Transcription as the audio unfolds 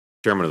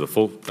Chairman of the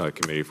full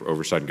Committee for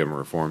Oversight and Government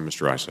Reform,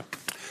 Mr. Issa.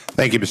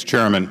 Thank you, Mr.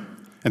 Chairman,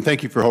 and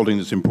thank you for holding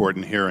this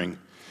important hearing.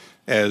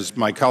 As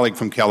my colleague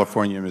from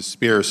California, Ms.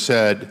 Spears,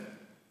 said,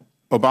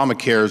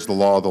 Obamacare is the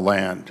law of the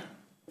land.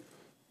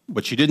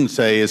 What she didn't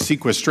say is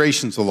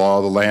sequestration is the law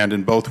of the land,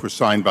 and both were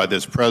signed by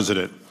this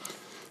President.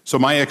 So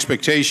my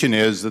expectation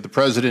is that the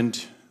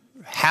President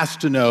has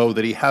to know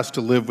that he has to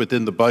live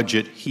within the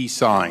budget he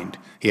signed.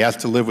 He has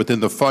to live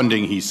within the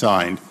funding he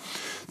signed.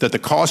 That the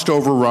cost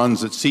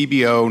overruns that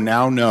CBO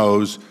now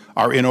knows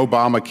are in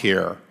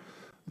Obamacare.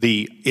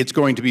 It's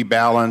going to be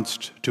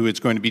balanced to it's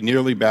going to be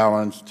nearly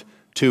balanced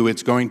to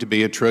it's going to be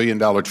 $1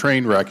 trillion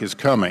train wreck is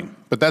coming.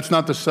 But that's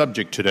not the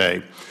subject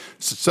today.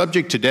 The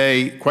subject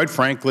today, quite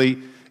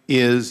frankly,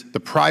 is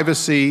the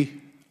privacy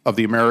of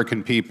the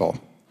American people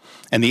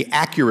and the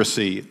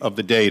accuracy of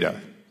the data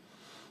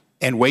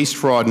and waste,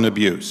 fraud, and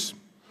abuse.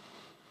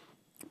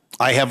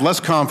 I have less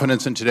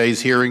confidence in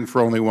today's hearing for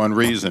only one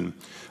reason.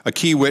 A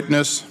key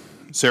witness,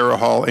 Sarah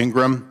Hall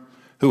Ingram,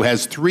 who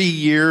has 3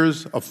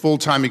 years of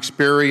full-time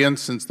experience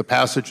since the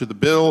passage of the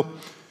bill,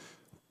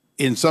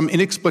 in some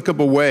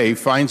inexplicable way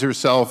finds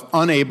herself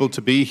unable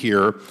to be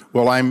here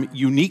while I'm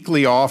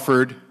uniquely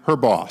offered her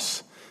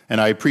boss.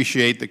 And I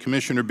appreciate the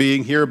Commissioner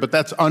being here, but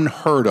that's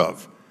unheard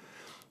of.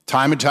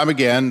 Time and time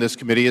again, this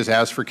committee has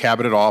asked for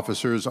Cabinet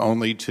officers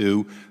only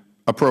to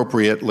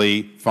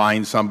appropriately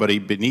find somebody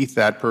beneath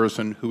that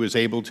person who is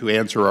able to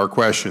answer our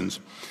questions.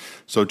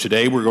 So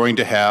today we're going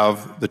to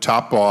have the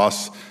top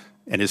boss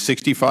and his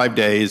 65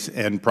 days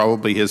and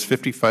probably his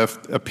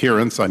 55th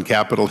appearance on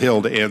Capitol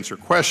Hill to answer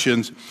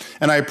questions.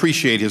 And I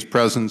appreciate his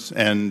presence,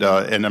 and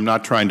I'm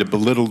not trying to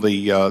belittle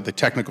the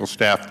technical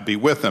staff to be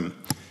with him.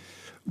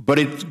 But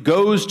it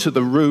goes to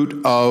the root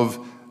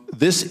of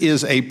this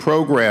is a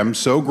program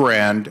so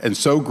grand and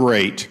so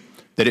great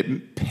that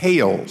it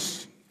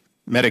pales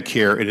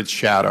Medicare in its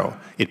shadow.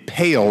 It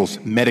pales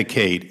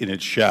Medicaid in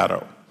its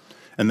shadow.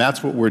 And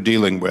that's what we're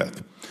dealing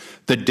with.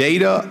 The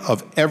data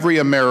of every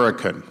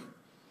American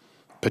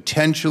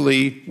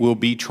potentially will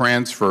be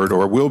transferred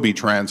or will be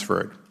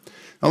transferred.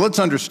 Now let's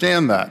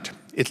understand that.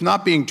 It's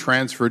not being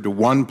transferred to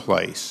one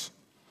place.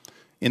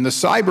 In the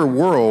cyber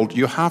world,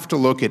 you have to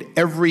look at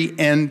every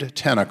end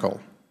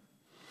tentacle.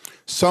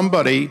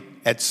 Somebody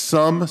at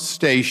some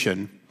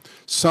station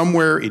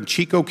somewhere in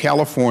Chico,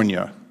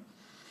 California,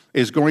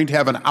 is going to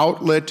have an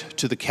outlet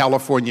to the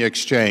California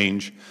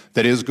Exchange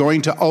that is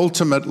going to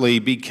ultimately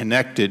be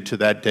connected to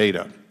that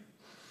data.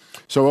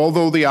 So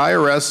although the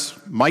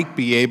IRS might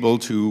be able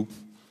to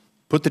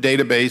put the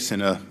database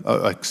in an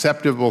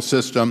acceptable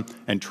system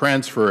and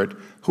transfer it,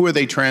 who are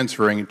they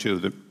transferring it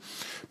to?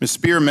 Ms.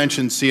 Spear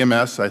mentioned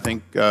CMS. I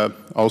think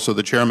also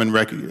the Chairman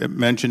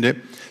mentioned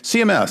it.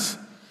 CMS.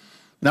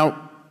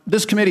 Now,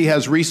 this committee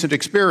has recent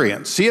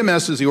experience.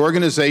 CMS is the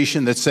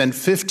organization that sent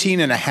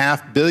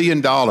 $15.5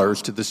 billion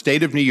to the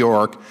state of New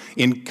York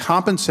in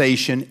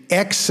compensation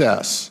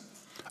excess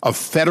of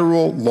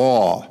federal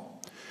law.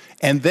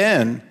 And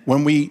then,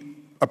 when we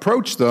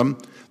approached them,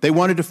 they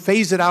wanted to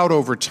phase it out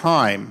over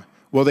time.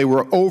 Well, they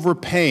were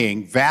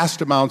overpaying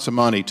vast amounts of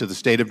money to the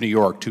state of New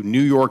York, to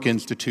New York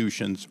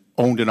institutions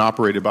owned and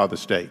operated by the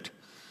state.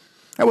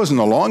 That wasn't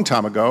a long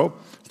time ago.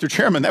 Mr.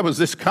 Chairman, that was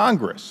this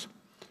Congress.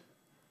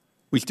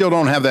 We still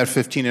don't have that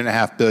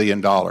 $15.5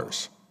 billion.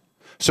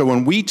 So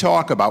when we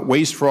talk about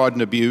waste, fraud,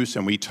 and abuse,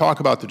 and we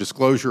talk about the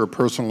disclosure of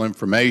personal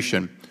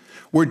information,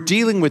 we're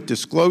dealing with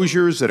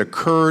disclosures that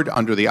occurred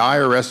under the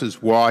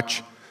IRS's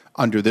watch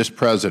under this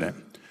President.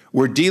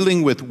 We're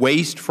dealing with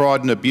waste,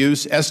 fraud, and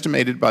abuse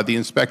estimated by the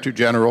Inspector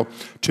General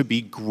to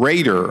be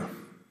greater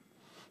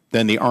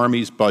than the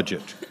Army's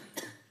budget.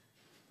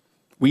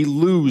 We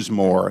lose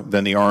more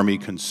than the Army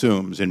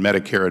consumes in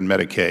Medicare and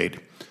Medicaid.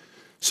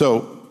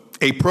 So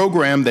a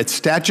program that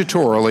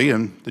statutorily,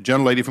 and the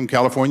gentlelady from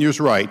California is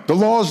right, the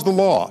law is the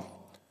law.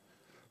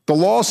 The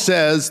law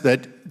says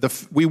that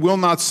we will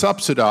not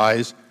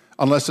subsidize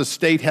unless a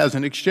state has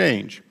an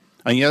exchange.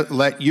 And yet,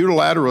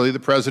 unilaterally, the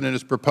President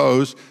has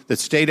proposed that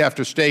state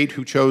after state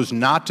who chose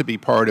not to be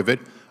part of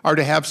it are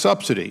to have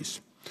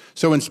subsidies.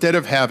 So instead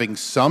of having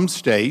some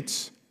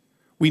states,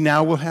 we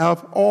now will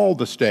have all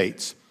the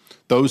states.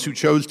 Those who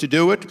chose to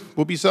do it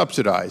will be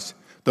subsidized.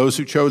 Those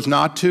who chose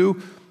not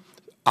to,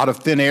 out of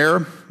thin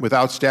air,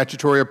 without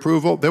statutory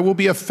approval, there will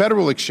be a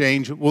federal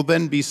exchange that will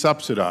then be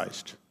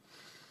subsidized.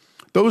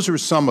 Those are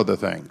some of the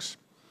things.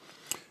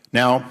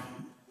 Now,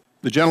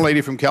 the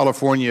gentlelady from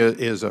California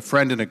is a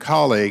friend and a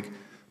colleague,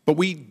 but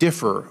we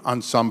differ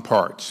on some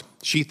parts.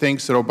 She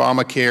thinks that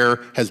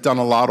Obamacare has done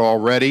a lot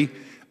already.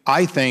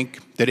 I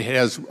think that it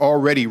has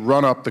already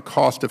run up the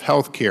cost of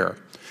health care.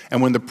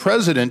 And when the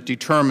President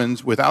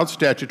determines, without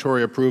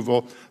statutory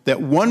approval,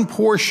 that one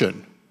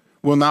portion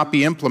will not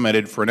be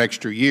implemented for an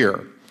extra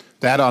year,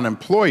 that on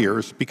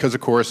employers, because,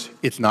 of course,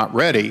 it's not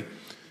ready,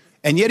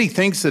 and yet he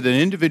thinks that an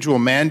individual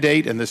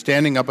mandate and the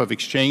standing up of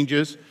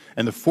exchanges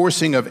and the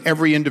forcing of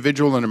every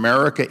individual in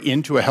America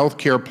into a health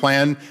care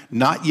plan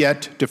not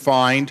yet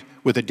defined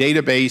with a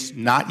database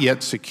not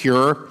yet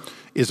secure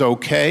is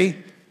okay.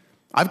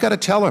 I've got to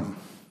tell him,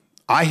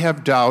 I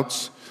have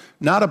doubts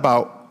not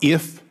about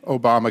if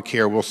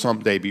Obamacare will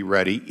someday be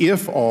ready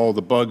if all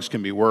the bugs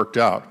can be worked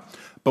out.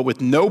 But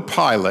with no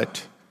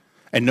pilot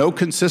and no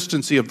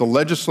consistency of the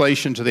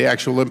legislation to the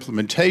actual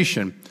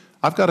implementation,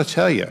 I've got to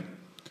tell you,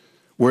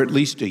 we're at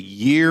least a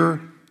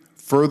year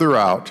further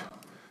out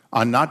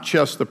on not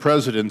just the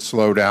President's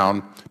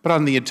slowdown, but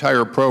on the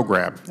entire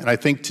program. And I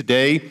think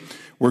today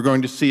we're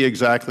going to see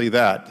exactly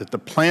that the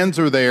plans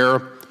are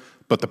there,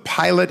 but the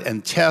pilot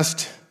and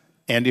test,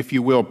 and if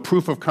you will,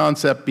 proof of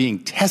concept being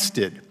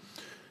tested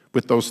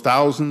with those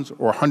thousands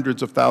or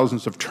hundreds of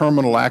thousands of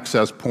terminal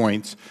access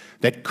points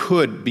that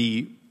could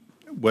be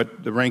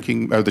what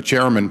the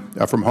chairman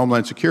from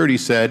Homeland Security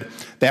said,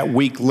 that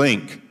weak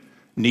link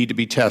need to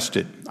be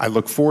tested. I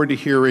look forward to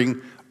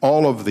hearing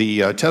all of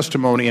the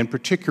testimony and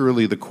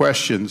particularly the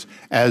questions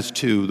as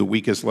to the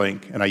weakest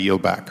link, and I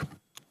yield back.